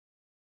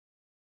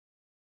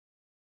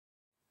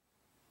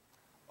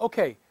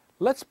Okay,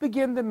 let's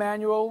begin the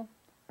manual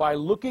by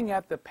looking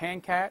at the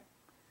PanCat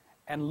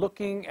and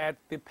looking at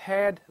the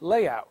pad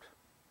layout.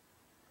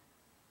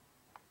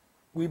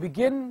 We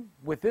begin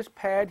with this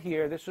pad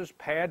here. This is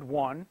pad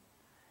 1,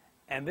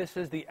 and this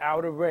is the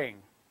outer ring.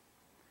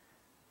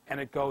 And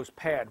it goes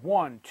pad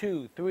 1,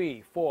 2,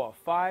 3, 4,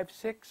 5,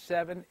 6,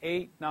 7,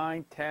 8,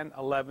 9, 10,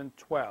 11,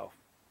 12.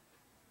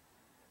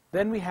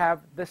 Then we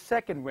have the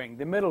second ring,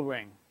 the middle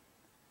ring.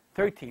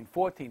 13,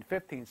 14,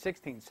 15,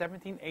 16,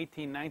 17,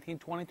 18, 19,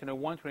 20,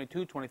 21,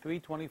 22, 23,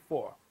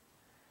 24.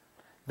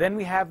 Then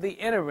we have the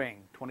inner ring,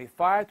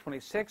 25,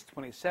 26,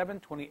 27,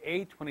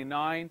 28,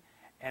 29,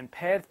 and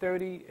pad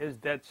 30 is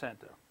dead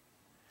center.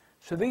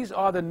 So these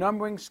are the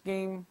numbering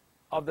scheme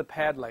of the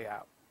pad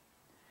layout.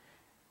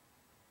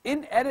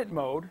 In edit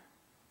mode,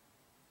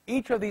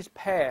 each of these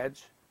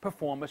pads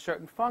perform a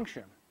certain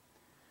function.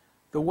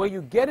 The way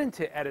you get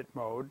into edit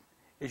mode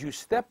is you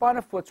step on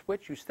a foot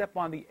switch, you step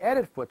on the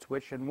edit foot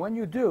switch, and when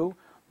you do,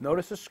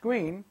 notice the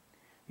screen.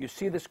 You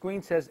see the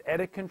screen says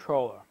edit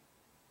controller.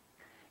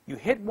 You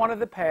hit one of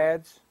the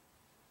pads,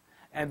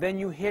 and then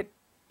you hit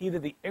either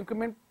the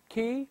increment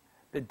key,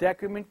 the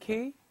decrement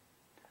key,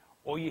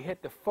 or you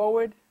hit the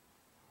forward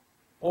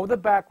or the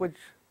backwards,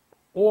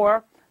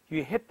 or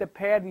you hit the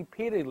pad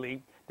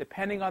repeatedly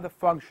depending on the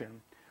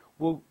function.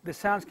 This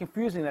sounds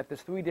confusing that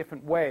there's 3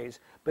 different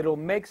ways, but it'll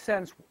make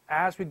sense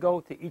as we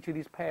go to each of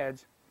these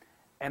pads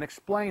and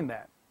explain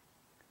that.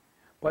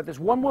 But there's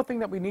one more thing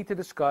that we need to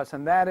discuss,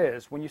 and that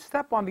is when you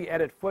step on the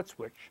edit foot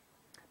switch,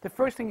 the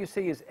first thing you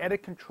see is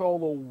edit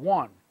controller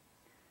 1.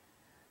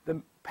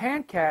 The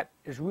PanCat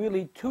is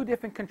really 2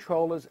 different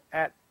controllers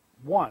at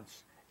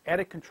once,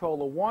 edit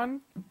controller 1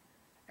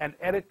 and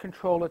edit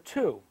controller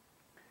 2.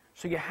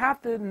 So you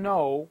have to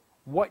know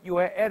what you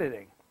are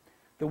editing.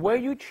 The way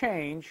you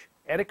change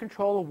edit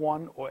controller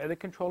 1 or edit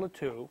controller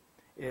 2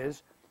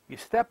 is you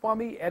step on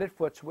the edit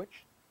foot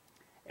switch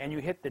and you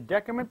hit the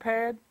decrement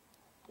pad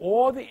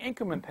or the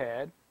increment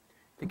pad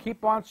to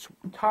keep on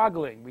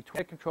toggling between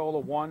edit controller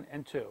 1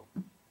 and 2.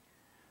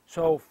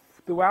 So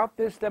throughout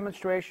this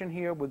demonstration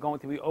here, we're going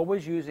to be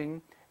always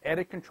using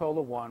edit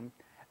controller 1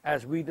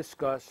 as we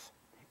discuss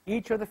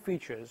each of the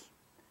features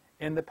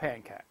in the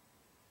PanCat.